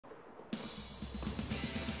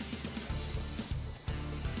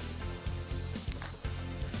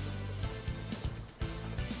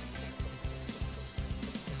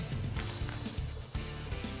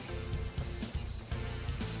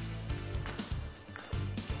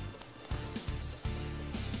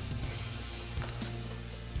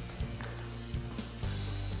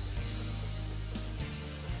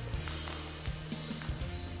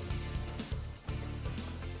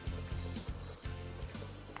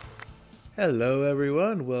Hello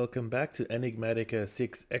everyone, welcome back to Enigmatica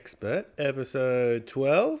 6 Expert, episode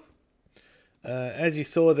 12. As you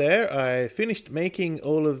saw there, I finished making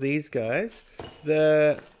all of these guys.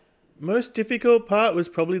 The most difficult part was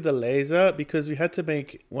probably the laser because we had to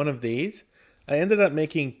make one of these. I ended up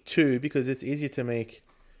making two because it's easier to make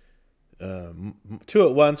two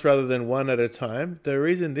at once rather than one at a time. The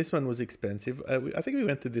reason this one was expensive, I think we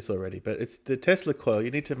went through this already, but it's the Tesla coil. You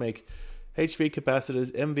need to make HV capacitors,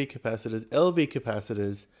 MV capacitors, LV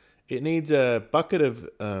capacitors. It needs a bucket of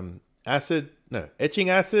etching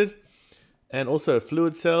acid, and also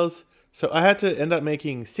fluid cells. So I had to end up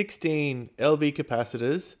making 16 LV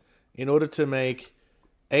capacitors in order to make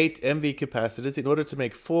 8 MV capacitors, in order to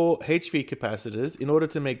make 4 HV capacitors, in order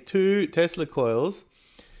to make 2 Tesla coils,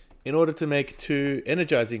 in order to make 2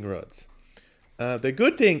 energizing rods. The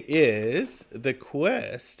good thing is the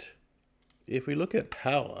quest, if we look at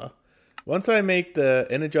power, once I make the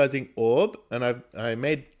energizing orb, and I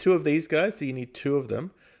made 2 of these guys, so you need 2 of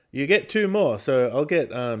them, you get 2 more. So I'll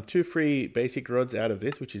get 2 free basic rods out of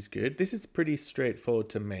this, which is good. This is pretty straightforward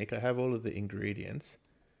to make. I have all of the ingredients.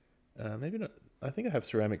 Maybe not. I think I have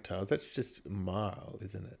ceramic tiles. That's just mild,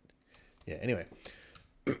 isn't it? Yeah, anyway.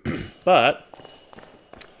 But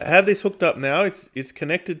I have this hooked up now. It's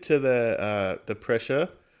connected to the pressure.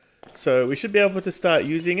 So we should be able to start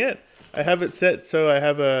using it. I have it set so I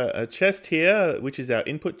have a chest here, which is our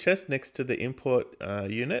input chest next to the import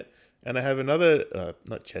unit. And I have another,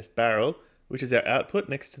 not chest, barrel, which is our output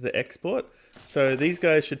next to the export. So these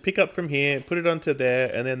guys should pick up from here, put it onto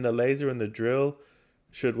there, and then the laser and the drill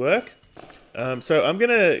should work. So I'm going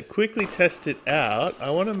to quickly test it out. I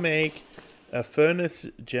want to make a furnace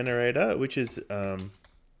generator, which is a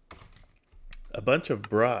bunch of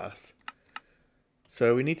brass.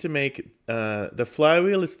 So we need to make, the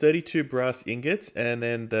flywheel is 32 brass ingots, and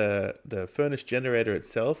then the furnace generator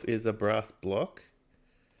itself is a brass block.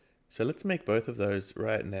 So let's make both of those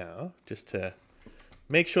right now, just to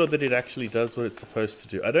make sure that it actually does what it's supposed to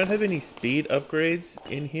do. I don't have any speed upgrades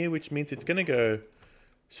in here, which means it's going to go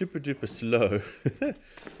super duper slow.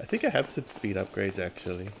 I think I have some speed upgrades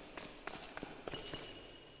actually.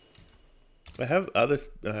 I have other,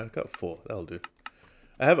 I've got 4, that'll do.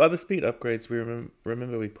 I have other speed upgrades. We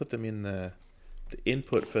remember we put them in the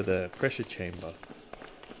input for the pressure chamber.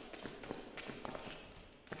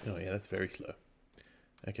 Oh yeah, that's very slow.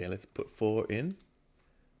 Okay, let's put 4 in.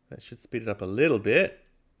 That should speed it up a little bit.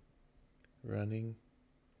 Running.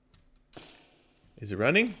 Is it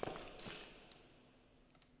running?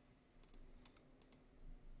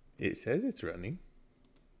 It says it's running.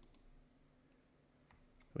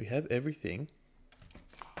 We have everything.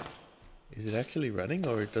 Is it actually running,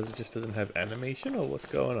 or it just doesn't have animation, or what's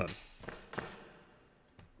going on?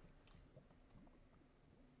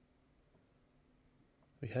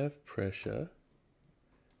 We have pressure.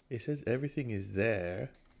 It says everything is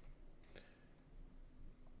there.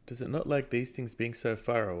 Does it not like these things being so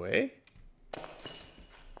far away?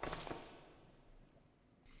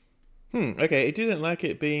 Okay, it didn't like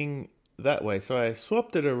it being that way, so I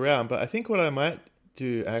swapped it around, but I think what I might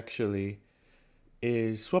do actually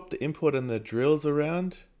is swap the import and the drills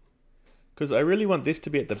around, because I really want this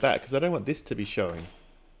to be at the back, because I don't want this to be showing.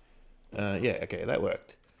 Yeah, okay, that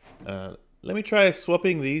worked. Let me try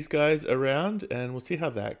swapping these guys around, and we'll see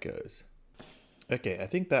how that goes. Okay, I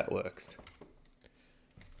think that works.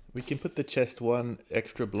 We can put the chest 1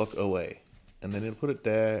 extra block away, and then we'll put it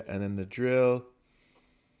there, and then the drill,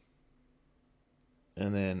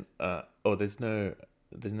 and then oh, there's no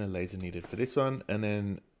laser needed for this one, and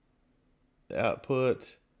then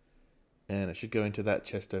output, and it should go into that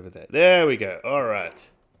chest over there. There we go. All right,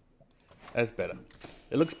 that's better.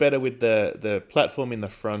 It looks better with the platform in the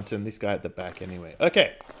front and this guy at the back anyway.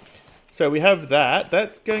 Okay, so we have that.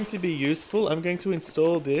 That's going to be useful. I'm going to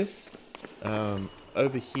install this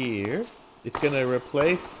over here. It's going to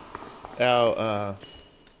replace our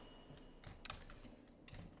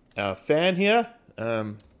fan here.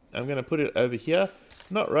 I'm going to put it over here.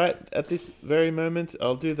 Not right at this very moment.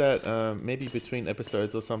 I'll do that maybe between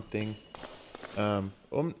episodes or something.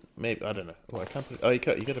 Or maybe, I don't know. Oh, I can't put it. Oh, you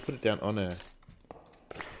got to put it down on a...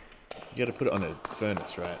 You got to put it on a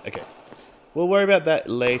furnace, right? Okay. We'll worry about that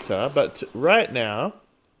later. But right now,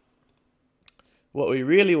 what we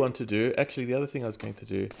really want to do... Actually, the other thing I was going to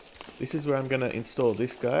do... This is where I'm going to install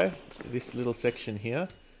this guy. This little section here.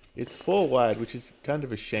 It's 4 wide, which is kind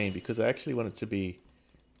of a shame because I actually want it to be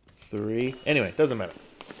 3. Anyway, doesn't matter.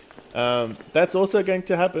 That's also going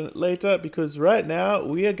to happen later because right now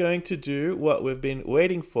we are going to do what we've been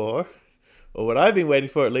waiting for, or what I've been waiting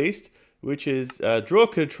for at least, which is draw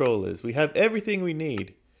controllers. We have everything we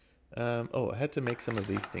need. Oh, I had to make some of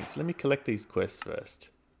these things. Let me collect these quests first.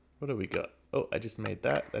 What do we got? Oh, I just made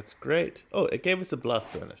that. That's great. Oh, it gave us a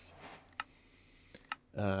blast furnace.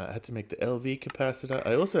 I had to make the LV capacitor.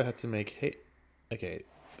 I also had to make... Okay,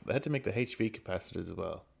 I had to make the HV capacitors as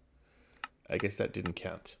well. I guess that didn't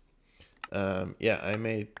count. Yeah, I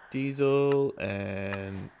made diesel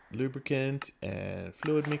and lubricant and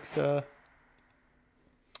fluid mixer.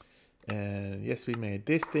 And yes, we made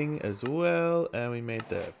this thing as well. And we made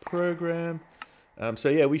the program. So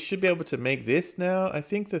yeah, we should be able to make this now. I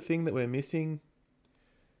think the thing that we're missing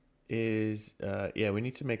is, yeah, we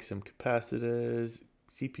need to make some capacitors,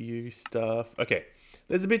 CPU stuff. Okay,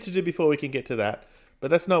 there's a bit to do before we can get to that.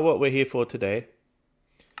 But that's not what we're here for today.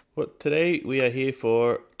 Today we are here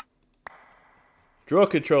for draw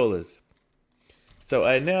controllers. So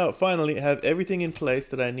I now finally have everything in place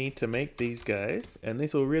that I need to make these guys. And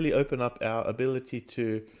this will really open up our ability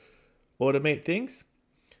to automate things.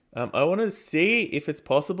 I want to see if it's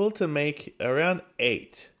possible to make around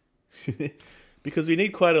 8. Because we need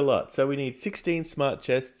quite a lot. So we need 16 smart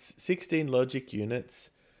chests, 16 logic units,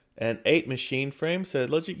 and 8 machine frames. So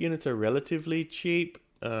logic units are relatively cheap.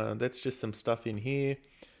 That's just some stuff in here.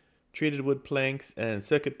 Treated wood planks and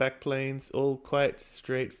circuit backplanes, all quite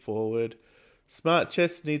straightforward. Smart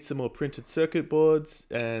chests need some more printed circuit boards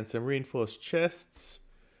and some reinforced chests.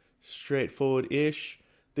 Straightforward-ish.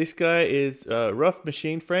 This guy is a rough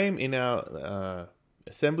machine frame in our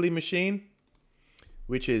assembly machine,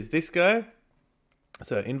 which is this guy.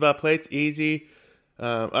 So Invar plates, easy.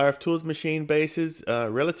 RF Tools machine bases,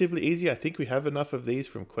 relatively easy. I think we have enough of these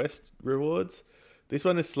from quest rewards. This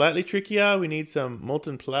one is slightly trickier. We need some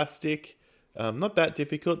molten plastic. Not that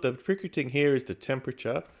difficult. The tricky thing here is the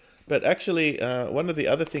temperature. But actually, one of the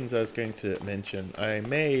other things I was going to mention, I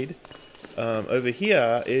made over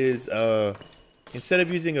here is, instead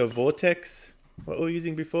of using a vortex, what were we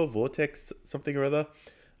using before? Vortex something or other.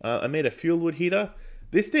 I made a fuel wood heater.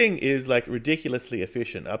 This thing is like ridiculously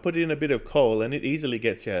efficient. I put in a bit of coal and it easily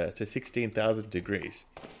gets you to 16,000 degrees.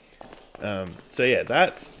 So yeah,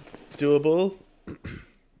 that's doable.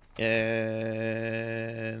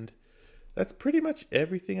 And that's pretty much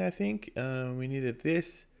everything, I think. We needed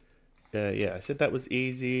this. Yeah, I said that was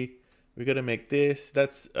easy. We got to make this.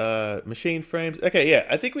 That's machine frames. Okay, yeah,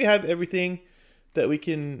 I think we have everything that we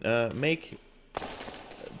can make.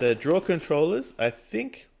 The draw controllers, I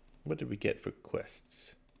think. What did we get for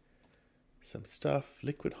quests? Some stuff.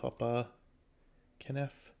 Liquid hopper.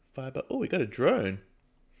 Canaf fiber. Oh, we got a drone.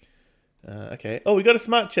 Okay. Oh, we got a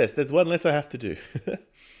smart chest. There's one less I have to do.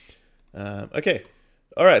 Okay.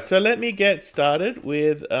 All right. So let me get started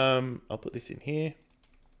with, I'll put this in here.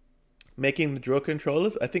 Making the draw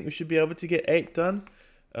controllers. I think we should be able to get 8 done.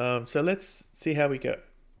 So let's see how we go.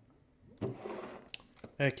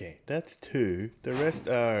 Okay, that's 2. The rest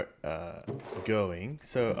are going.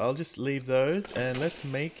 So I'll just leave those and let's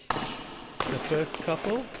make the first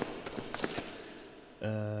couple.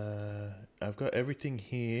 I've got everything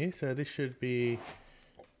here. So this should be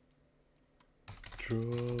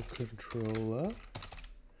draw controller.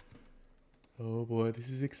 Oh boy, this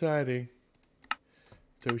is exciting.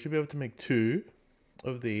 So we should be able to make 2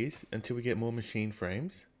 of these until we get more machine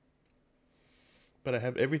frames. But I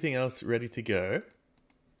have everything else ready to go.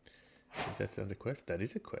 I think that's under quest. That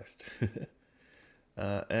is a quest.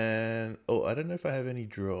 And, oh, I don't know if I have any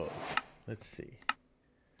drawers. Let's see.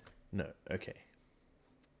 No, okay.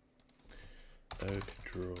 Oak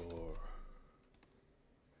drawer.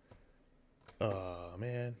 Oh,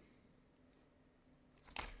 man.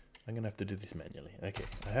 I'm going to have to do this manually. Okay,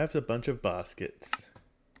 I have a bunch of baskets.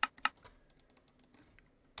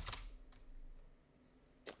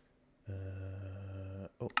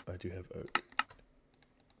 Oh, I do have oak.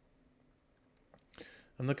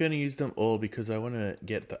 I'm not going to use them all because I want to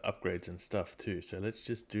get the upgrades and stuff too. So let's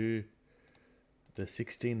just do the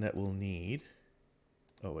 16 that we'll need.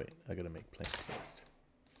 Oh wait, I got to make planks first.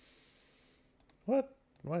 What?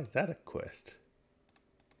 Why is that a quest?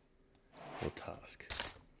 Or task?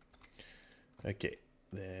 Okay,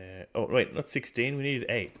 there. Oh wait, not 16. We needed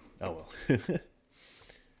 8. Oh well.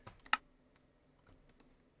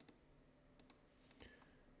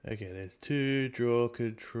 Okay, there's 2 draw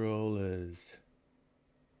controllers.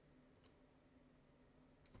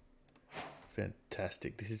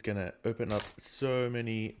 Fantastic. This is going to open up so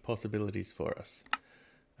many possibilities for us.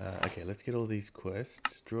 Okay, let's get all these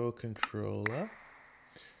quests. Draw controller.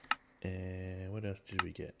 And what else did we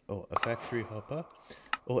get? Oh, a factory hopper.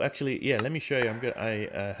 Oh, actually, yeah, let me show you.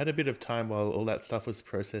 I had a bit of time while all that stuff was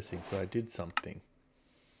processing, so I did something.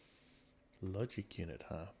 Logic unit,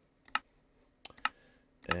 huh?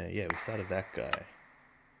 Yeah, we started that guy.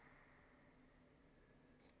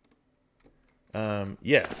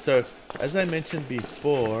 Yeah, so as I mentioned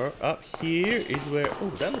before, up here is where... Oh,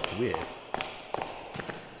 that looks weird.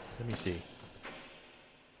 Let me see.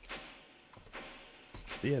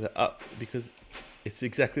 Yeah, the up, because it's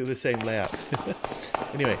exactly the same layout.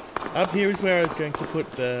 Anyway, up here is where I was going to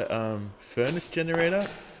put the furnace generator.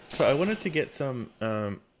 So I wanted to get some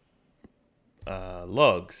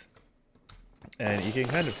logs. And you can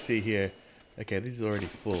kind of see here, okay, this is already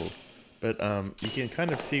full. But you can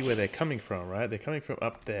kind of see where they're coming from, right? They're coming from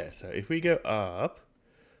up there. So if we go up,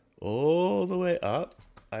 all the way up,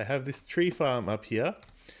 I have this tree farm up here.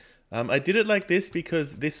 I did it like this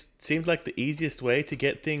because this seemed like the easiest way to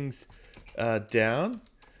get things down.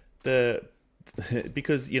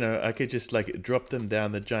 Because, you know, I could just like drop them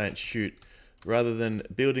down the giant chute rather than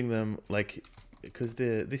building them like, because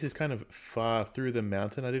this is kind of far through the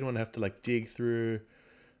mountain. I didn't want to have to like dig through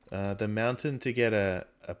the mountain to get a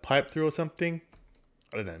pipe through or something.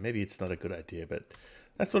 I don't know, maybe it's not a good idea, but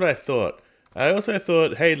that's what I thought. I also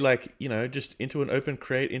thought, hey, like, you know, just into an open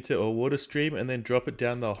crate, into a water stream, and then drop it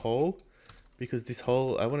down the hole. Because this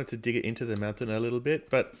hole, I wanted to dig it into the mountain a little bit,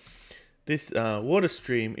 but this water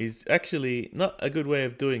stream is actually not a good way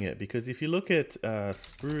of doing it. Because if you look at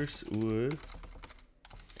spruce wood,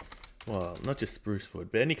 well, not just spruce wood,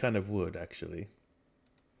 but any kind of wood, actually.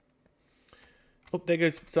 Oh, there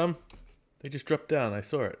goes some. They just dropped down, I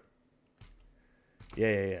saw it.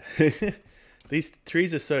 Yeah. These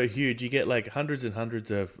trees are so huge, you get like hundreds and hundreds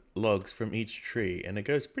of logs from each tree, and it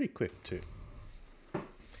goes pretty quick too.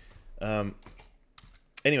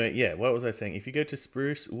 Anyway, yeah, what was I saying? If you go to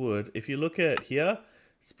spruce wood, if you look at here,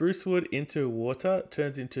 spruce wood into water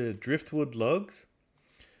turns into driftwood logs.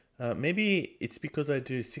 Maybe it's because I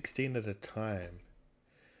do 16 at a time.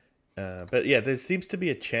 But yeah, there seems to be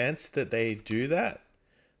a chance that they do that.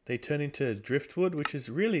 They turn into driftwood, which is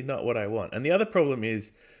really not what I want. And the other problem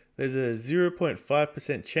is there's a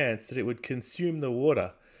 0.5% chance that it would consume the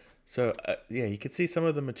water. So yeah, you can see some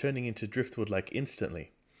of them are turning into driftwood like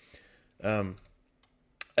instantly.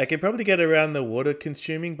 I could probably get around the water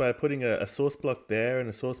consuming by putting a source block there and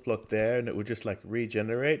a source block there, and it would just like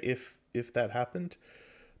regenerate if that happened.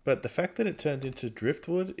 But the fact that it turns into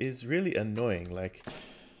driftwood is really annoying. Like,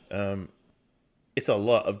 it's a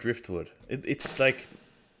lot of driftwood. It's like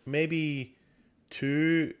maybe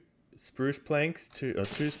 2 spruce planks or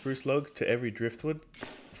 2 spruce logs to every driftwood,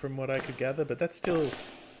 from what I could gather. But that's still,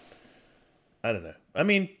 I don't know. I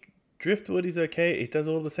mean, driftwood is okay. It does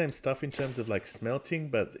all the same stuff in terms of like smelting,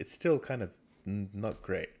 but it's still kind of not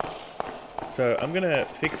great. So I'm gonna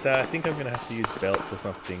fix that. I think I'm gonna have to use belts or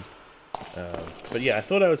something. But yeah, I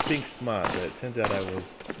thought I was being smart, but it turns out I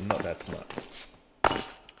was not that smart.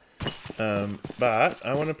 But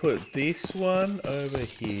I want to put this one over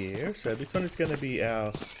here. So this one is going to be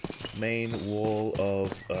our main wall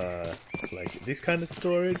of like this kind of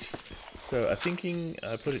storage. So I'm thinking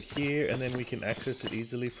I put it here, and then we can access it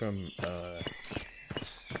easily from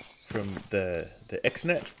the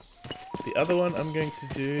XNet. The other one I'm going to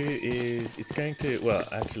do is, it's going to, well,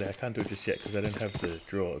 actually I can't do it just yet because I don't have the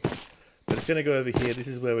drawers. But it's going to go over here. This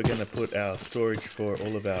is where we're going to put our storage for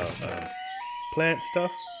all of our plant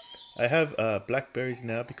stuff. I have blackberries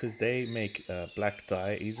now because they make black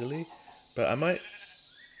dye easily. But I might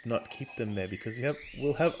not keep them there because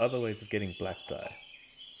we'll have other ways of getting black dye.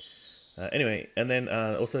 Anyway, and then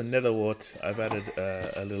also netherwort. I've added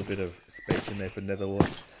a little bit of space in there for netherwort.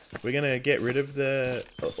 We're going to get rid of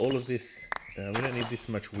all of this. We don't need this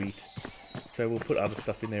much wheat. So we'll put other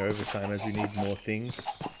stuff in there over time as we need more things.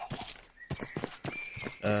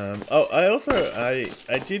 Oh,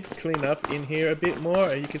 I did clean up in here a bit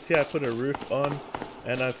more. You can see I put a roof on,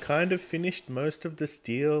 and I've kind of finished most of the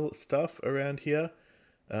steel stuff around here.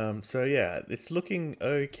 So yeah, it's looking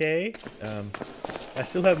okay. I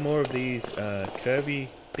still have more of these curvy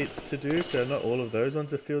bits to do, so not all of those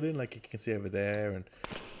ones are filled in, like you can see over there and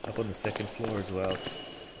up on the second floor as well.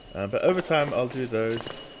 But over time I'll do those.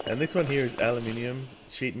 And this one here is aluminium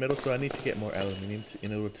sheet metal, so I need to get more aluminium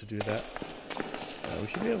in order to do that. We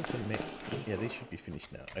should be able to make... Yeah, these should be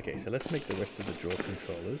finished now. Okay, so let's make the rest of the drawer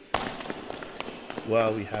controllers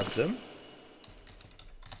while we have them.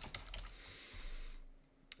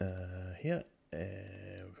 Here.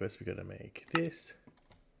 And first we got to make this.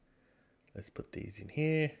 Let's put these in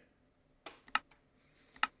here.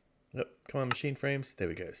 Yep, come on, machine frames. There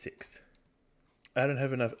we go, 6. I don't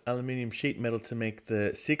have enough aluminium sheet metal to make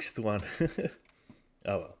the 6th one.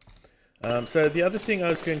 Oh well. So the other thing I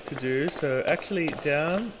was going to do, so actually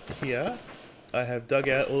down here, I have dug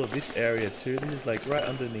out all of this area too. This is like right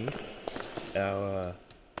underneath our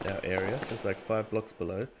area, so it's like 5 blocks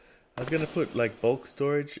below. I was going to put like bulk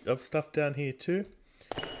storage of stuff down here too.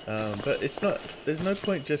 But it's not. There's no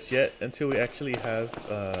point just yet until we actually have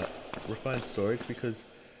refined storage, because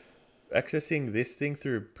accessing this thing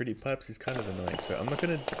through pretty pipes is kind of annoying. So I'm not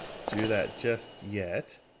going to do that just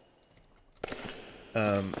yet.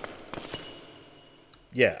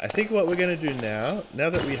 Yeah, I think what we're going to do now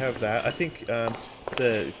that we have that, I think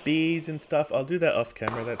the bees and stuff, I'll do that off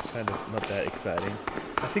camera. That's kind of not that exciting.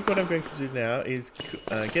 I think what I'm going to do now is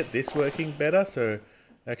get this working better, so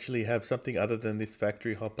actually have something other than this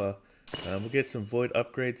factory hopper. We'll get some void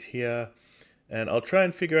upgrades here, and I'll try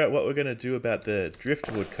and figure out what we're going to do about the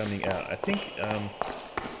driftwood coming out. I think,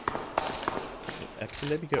 actually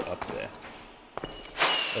let me go up there.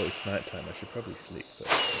 Oh, it's nighttime. I should probably sleep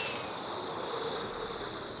first.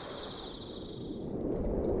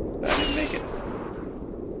 I didn't make it.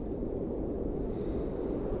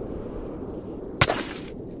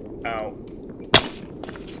 Ow.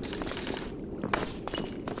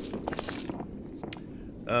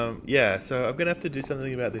 Yeah, so I'm gonna have to do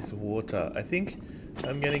something about this water. I think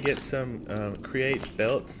I'm gonna get some create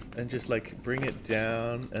belts and just like bring it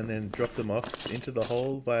down and then drop them off into the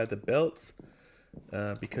hole via the belts,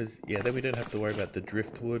 because yeah, then we don't have to worry about the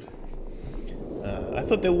driftwood. I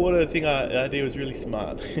thought the water thing idea was really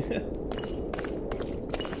smart.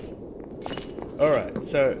 Alright,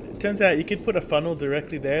 so it turns out you could put a funnel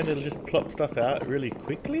directly there and it'll just plop stuff out really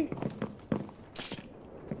quickly.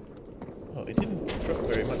 Oh, it didn't drop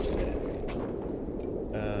very much there.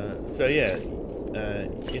 So yeah,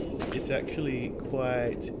 it's actually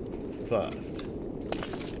quite fast.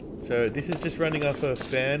 So this is just running off a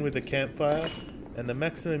fan with a campfire, and the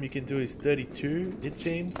maximum you can do is 32, it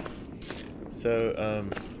seems. So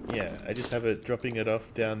yeah, I just have it dropping it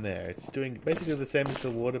off down there. It's doing basically the same as the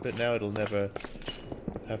water, but now it'll never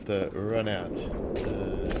have to run out.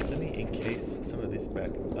 Let me encase some of this back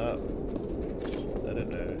up. I don't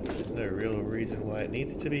know, there's no real reason why it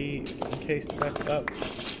needs to be encased back up.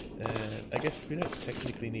 And I guess we don't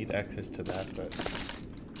technically need access to that, but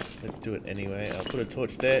let's do it anyway. I'll put a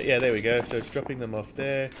torch there. Yeah, there we go. So it's dropping them off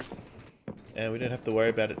there. And we don't have to worry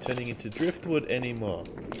about it turning into driftwood anymore.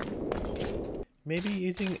 Maybe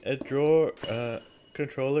using a draw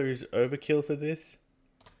controller is overkill for this.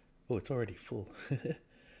 Oh, it's already full.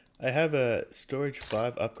 I have a storage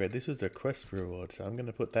 5 upgrade. This was a quest reward, so I'm going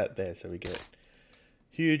to put that there so we get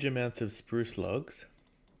huge amounts of spruce logs.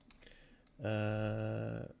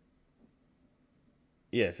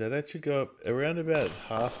 Yeah, so that should go up around about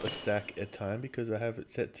half a stack at a time, because I have it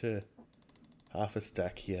set to half a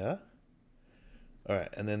stack here. Alright,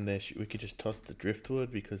 and then we could just toss the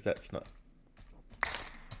driftwood, because that's not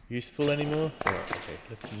useful anymore. Alright, okay,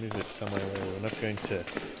 let's move it somewhere where we're not going to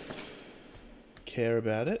care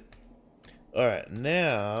about it. Alright,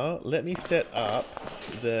 now let me set up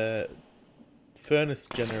the furnace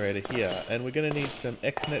generator here, and we're going to need some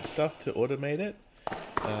XNet stuff to automate it.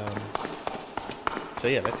 So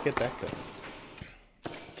yeah, let's get that going.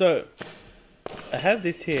 So I have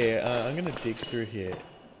this here. I'm going to dig through here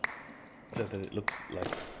so that it looks like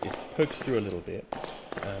it's pokes through a little bit,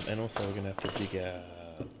 and also we're going to have to dig out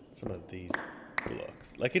some of these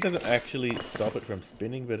blocks. Like, it doesn't actually stop it from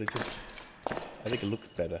spinning, but it just, I think it looks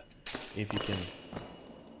better if you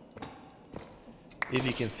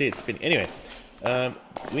can see it spinning. Anyway,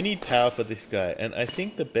 we need power for this guy, and I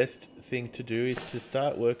think the best thing to do is to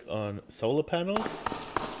start work on solar panels,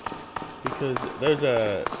 because those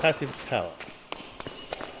are passive power.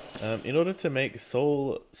 In order to make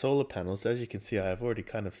solar panels, as you can see, I've already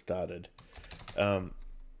kind of started.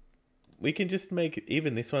 We can just make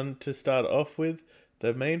even this one to start off with.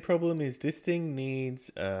 The main problem is this thing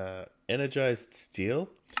needs energized steel,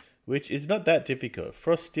 which is not that difficult.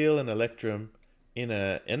 Frost steel and electrum in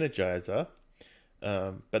an energizer.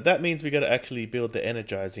 But that means we got to actually build the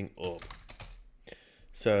energizing orb.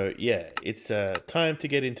 So yeah, it's time to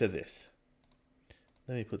get into this.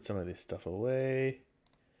 Let me put some of this stuff away.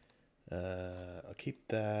 I'll keep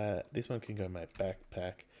that. This one can go in my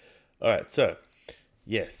backpack. Alright, so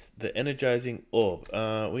yes, the energizing orb.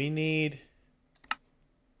 We need,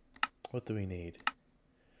 what do we need?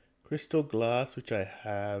 Crystal glass, which I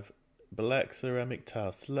have, black ceramic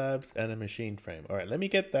tile slabs, and a machine frame. Alright, let me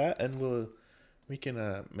get that, and we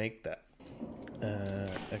can make that.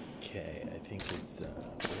 Okay, I think it's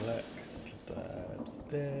black slabs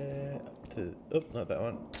there. Up to, oh, not that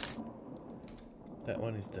one. That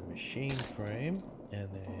one is the machine frame, and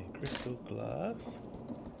then crystal glass.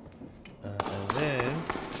 And then,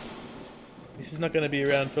 this is not going to be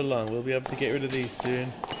around for long. We'll be able to get rid of these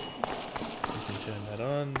soon. We can turn that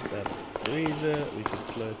on. That'll freeze it. We can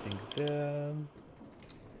slow things down.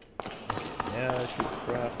 Okay, now I should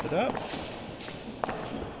craft it up.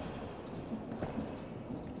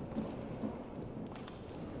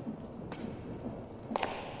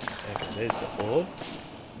 there's the orb.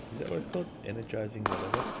 Is that what it's called? Energizing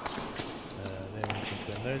whatever. Then we can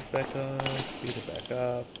turn those back on, speed it back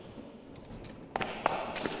up.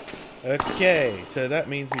 Okay, so that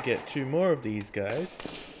means we get 2 more of these guys.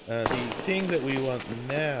 The thing that we want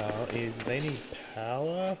now is they need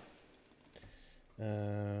power.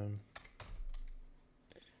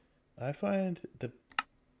 I find the...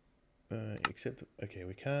 except... Okay,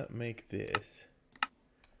 we can't make this.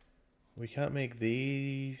 We can't make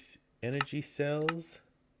these energy cells.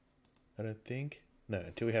 I don't think. No,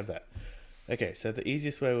 until we have that. Okay, so the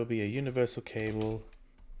easiest way will be a universal cable.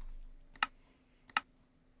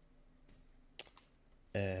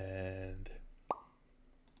 And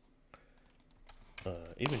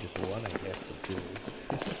even just one, I guess, will do.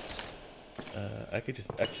 I could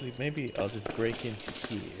just actually, maybe I'll just break into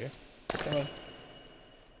here. Come on,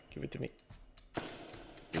 give it to me.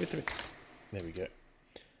 Give it to me. There we go.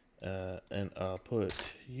 And I'll put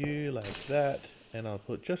you like that, and I'll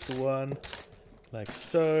put just one like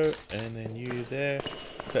so, and then you there.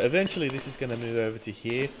 So eventually this is going to move over to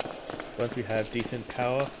here once we have decent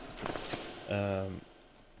power.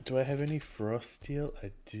 Do I have any frost steel?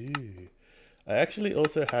 I do. I actually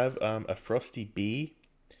also have a frosty bee.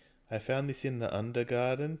 I found this in the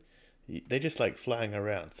undergarden. They're just like flying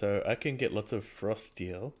around, so I can get lots of frost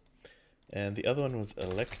steel. And the other one was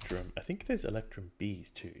electrum. I think there's electrum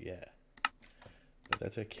bees too, yeah. But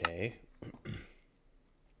that's okay.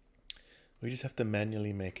 We just have to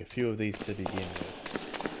manually make a few of these to begin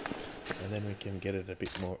with. And then we can get it a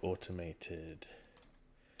bit more automated.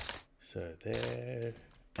 So there,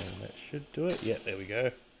 and that should do it. Yeah, there we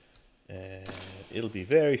go. And it'll be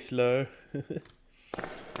very slow.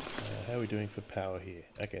 How are we doing for power here?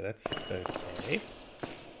 Okay, that's okay.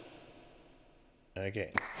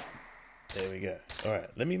 Okay, there we go. All right,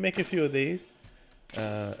 let me make a few of these,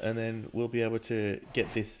 and then we'll be able to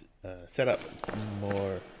get this set up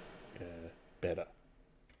more better.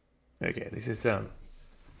 Okay, this is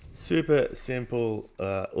super simple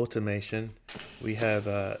automation. We have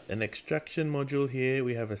an extraction module here.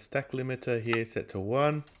 We have a stack limiter here set to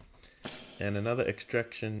 1. And another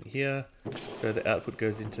extraction here. So the output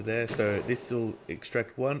goes into there. So this will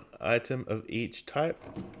extract 1 item of each type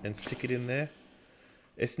and stick it in there.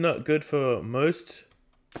 It's not good for most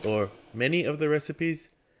or many of the recipes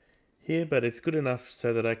here, but it's good enough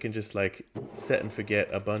so that I can just like set and forget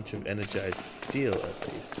a bunch of energized steel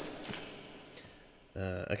at least.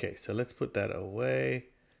 Okay, so let's put that away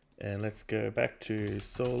and let's go back to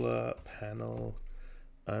solar panel.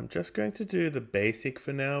 I'm just going to do the basic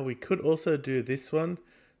for now. We could also do this one.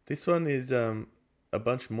 This one is a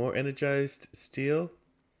bunch more energized steel.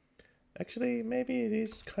 Actually, maybe it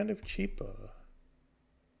is kind of cheaper.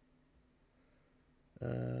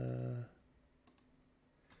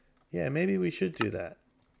 Yeah, maybe we should do that.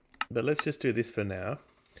 But let's just do this for now.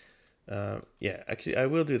 Yeah, actually, I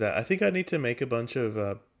will do that. I think I need to make a bunch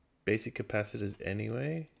of basic capacitors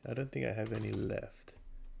anyway. I don't think I have any left.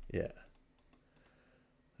 Yeah.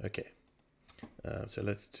 Okay. So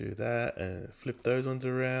let's do that and flip those ones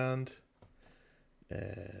around.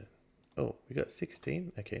 And oh, we got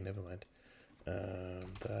 16. Okay, never mind.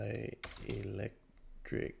 Dielectric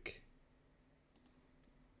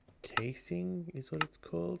casing is what it's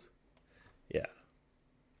called. Yeah.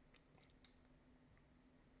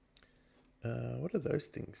 What are those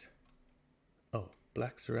things? Oh,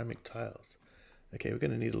 black ceramic tiles. Okay, we're going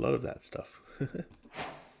to need a lot of that stuff.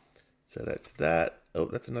 So that's that. Oh,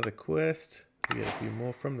 that's another quest. We get a few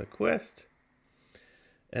more from the quest.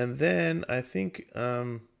 And then I think...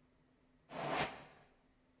 oh,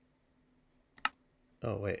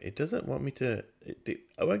 wait. It doesn't want me to...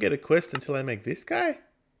 I won't get a quest until I make this guy?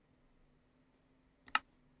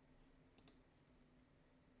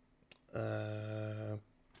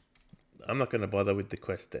 I'm not going to bother with the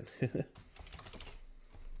quest then.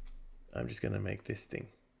 I'm just going to make this thing.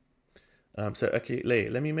 So, okay,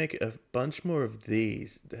 let me make a bunch more of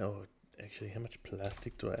these. Oh, actually, how much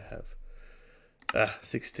plastic do I have?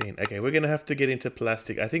 16. Okay, we're going to have to get into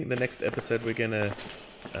plastic. I think the next episode we're going to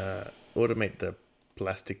automate the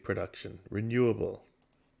plastic production. Renewable.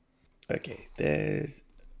 Okay, there's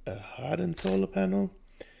a hardened solar panel.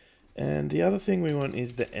 And the other thing we want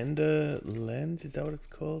is the ender lens. Is that what it's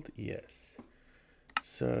called? Yes.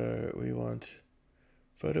 So we want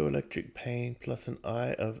photoelectric pane plus an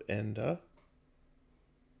eye of ender.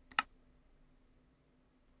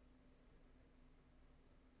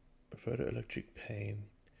 Photoelectric pane.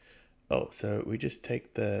 Oh, so we just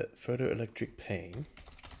take the photoelectric pane.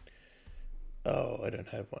 Oh, I don't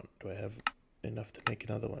have one. Do I have enough to make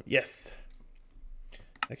another one? Yes.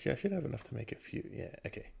 Actually, I should have enough to make a few. Yeah,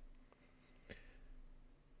 okay.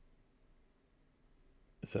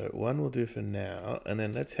 So one will do for now, and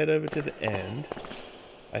then let's head over to the end.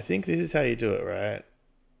 I think this is how you do it, right?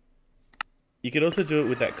 You could also do it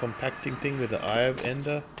with that compacting thing with the Eye of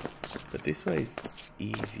Ender, but this way is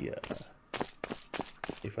easier.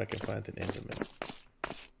 If I can find an Enderman.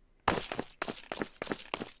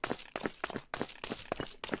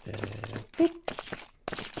 And boop.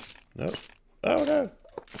 Nope. Oh no!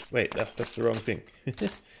 Wait, that's the wrong thing.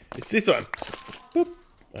 It's this one. Boop.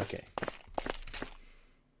 Okay.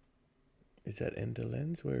 Is that Ender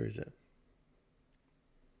Lens? Where is it?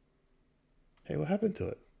 Hey, what happened to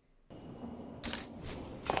it?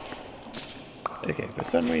 Okay, for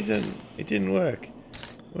some reason it didn't work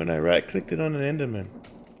when I right-clicked it on an Enderman.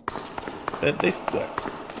 This worked.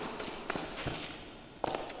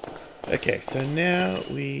 Okay, so now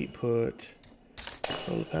we put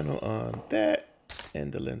solar panel on there,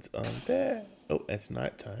 Ender Lens on there. Oh, it's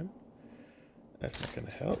nighttime. That's not going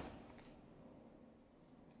to help.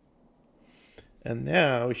 And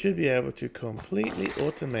now we should be able to completely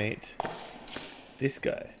automate this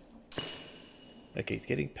guy. Okay, he's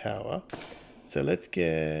getting power. So let's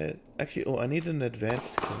get... Actually, oh, I need an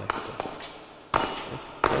advanced connector. Let's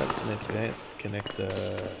grab an advanced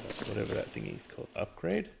connector, whatever that thing is called.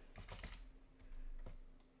 Upgrade.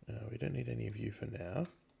 We don't need any of you for now.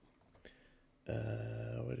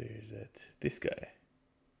 What is it? This guy.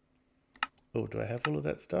 Oh, do I have all of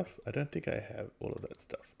that stuff? I don't think I have all of that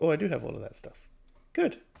stuff. Oh, I do have all of that stuff.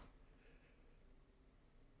 Good.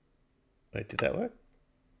 Wait, did that work?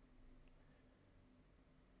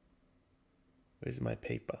 Where's my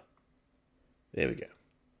paper? There we go.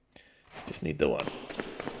 Just need the one.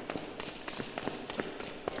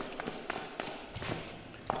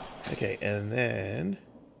 Okay, and then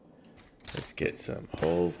let's get some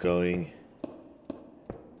holes going.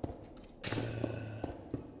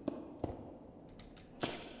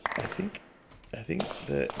 I think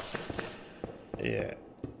that, yeah,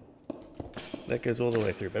 that goes all the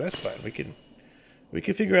way through, but that's fine. We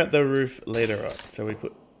can figure out the roof later on. So we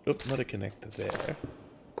put, oops, not a connector there.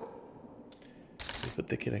 We put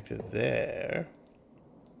the connector there.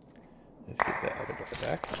 Let's get that other guy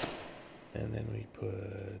back. And then we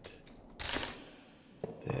put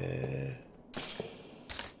there,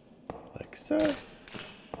 like so.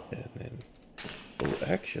 And then, oh,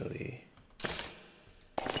 actually,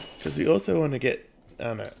 because we also want to get,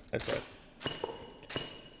 oh no, that's right.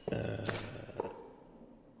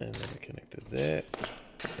 And then we connected there,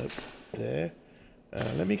 up there.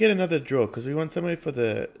 Let me get another drawer because we want somewhere for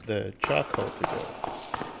the charcoal to go.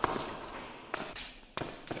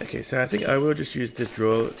 Okay, so I think I will just use the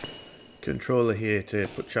drawer controller here to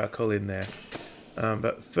put charcoal in there.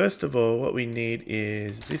 But first of all, what we need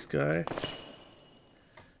is this guy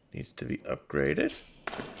needs to be upgraded.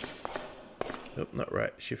 Oh, not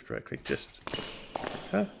right. Shift right click. Just,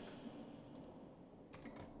 huh?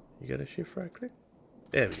 You got a shift right click?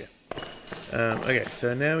 There we go. Okay,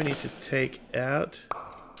 so now we need to take out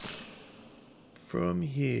from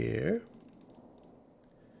here.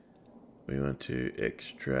 We want to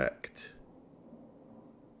extract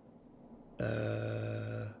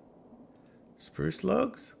spruce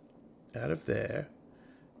logs out of there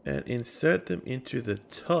and insert them into the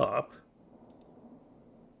top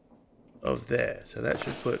of there. So that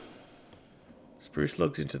should put spruce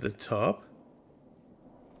logs into the top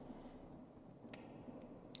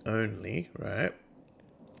only, right?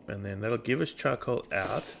 And then that'll give us charcoal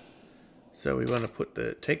out. So we want to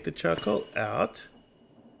put take the charcoal out,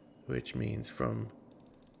 which means from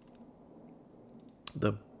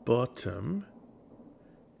the bottom,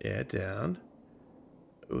 yeah, down,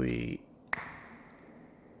 we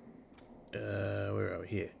where are we?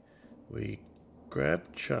 Here. We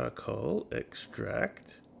grab charcoal,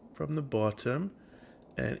 extract from the bottom,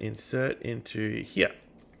 and insert into here.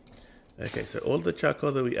 Okay, so all the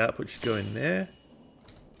charcoal that we output should go in there.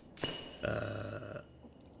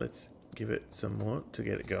 Let's give it some more to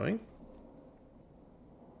get it going.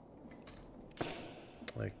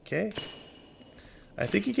 Okay. I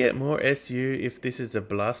think you get more SU if this is a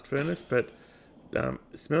blast furnace, but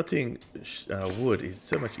smelting wood is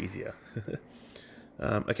so much easier.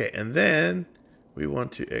 Okay, and then we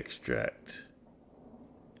want to extract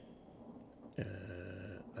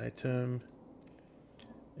item,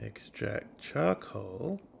 extract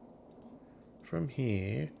charcoal from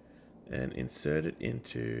here and insert it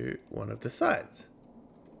into one of the sides.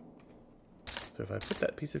 So if I put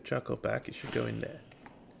that piece of charcoal back, it should go in there.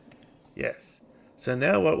 Yes. So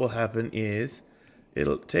now what will happen is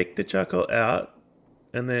it'll take the charcoal out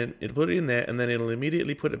and then it'll put it in there and then it'll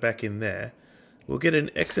immediately put it back in there. We'll get an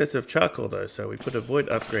excess of charcoal though, so we put a void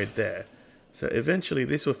upgrade there. So eventually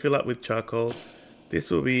this will fill up with charcoal. This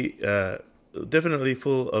will be definitely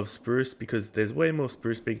full of spruce because there's way more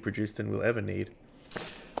spruce being produced than we'll ever need.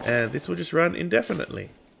 And this will just run indefinitely.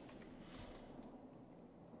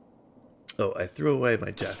 Oh, I threw away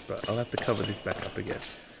my jasper. I'll have to cover this back up again.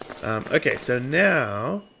 Okay, so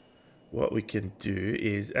now what we can do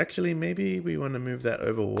is actually maybe we want to move that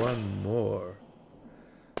over one more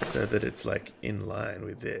so that it's like in line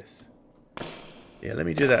with this. Yeah, let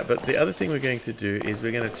me do that. But the other thing we're going to do is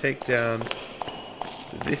we're going to take down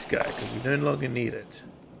this guy because we no longer need it.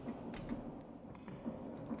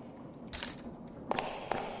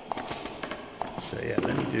 So yeah,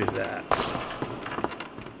 let me do that.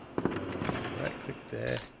 Right click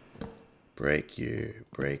there. Break you,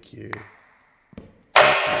 break you,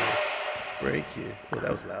 break you, break you. Oh,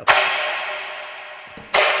 that was loud.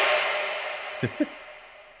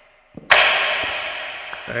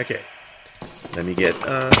 Okay. Let me get,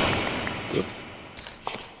 whoops.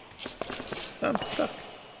 I'm stuck.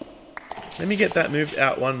 Let me get that moved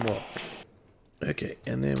out one more. Okay,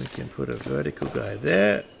 and then we can put a vertical guy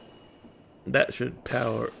there. That should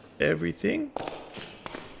power everything.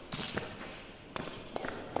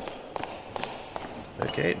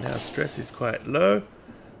 Okay, now stress is quite low.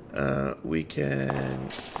 We can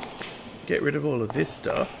get rid of all of this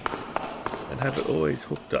stuff and have it always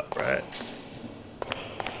hooked up, right?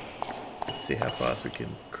 Let's see how fast we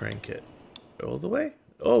can crank it. All the way?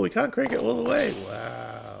 Oh, we can't crank it all the way.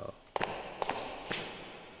 Wow.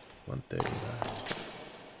 139.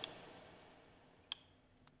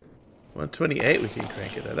 128 we can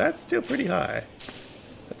crank it though. That's still pretty high.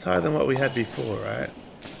 That's higher than what we had before, right?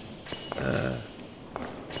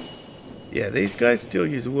 Yeah, these guys still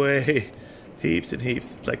use way heaps and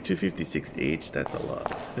heaps. It's like 256 each. That's a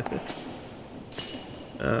lot.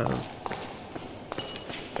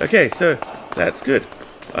 Okay, so that's good.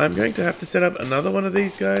 I'm going to have to set up another one of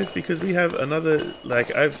these guys because we have another,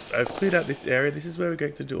 like I've cleared out this area. This is where we're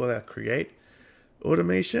going to do all our create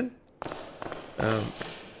automation.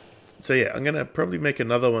 So yeah, I'm going to probably make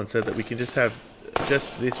another one so that we can just have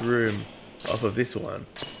just this room off of this one.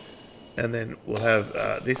 And then we'll have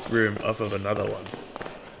this room off of another one.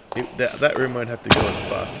 That room won't have to go as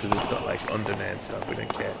fast because it's not like on-demand stuff. We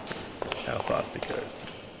don't care how fast it goes.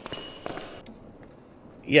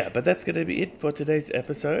 Yeah, but that's going to be it for today's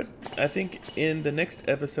episode. I think in the next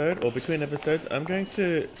episode, or between episodes, I'm going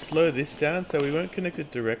to slow this down so we won't connect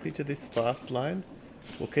it directly to this fast line.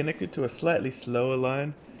 We'll connect it to a slightly slower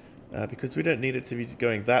line because we don't need it to be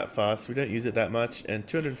going that fast. We don't use it that much, and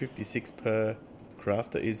 256 per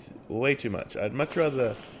crafter is way too much. I'd much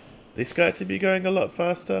rather this guy to be going a lot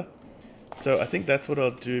faster. So I think that's what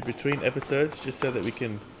I'll do between episodes, just so that we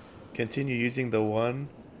can continue using the one...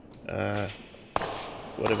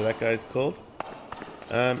 whatever that guy's called.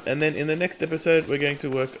 And then in the next episode, we're going to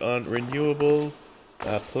work on renewable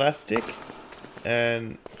plastic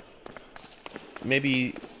and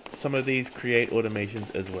maybe some of these create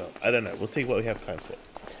automations as well. I don't know. We'll see what we have time for.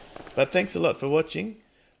 But thanks a lot for watching.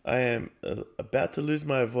 I am about to lose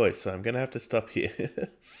my voice, so I'm going to have to stop here.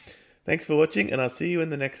 Thanks for watching, and I'll see you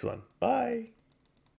in the next one. Bye.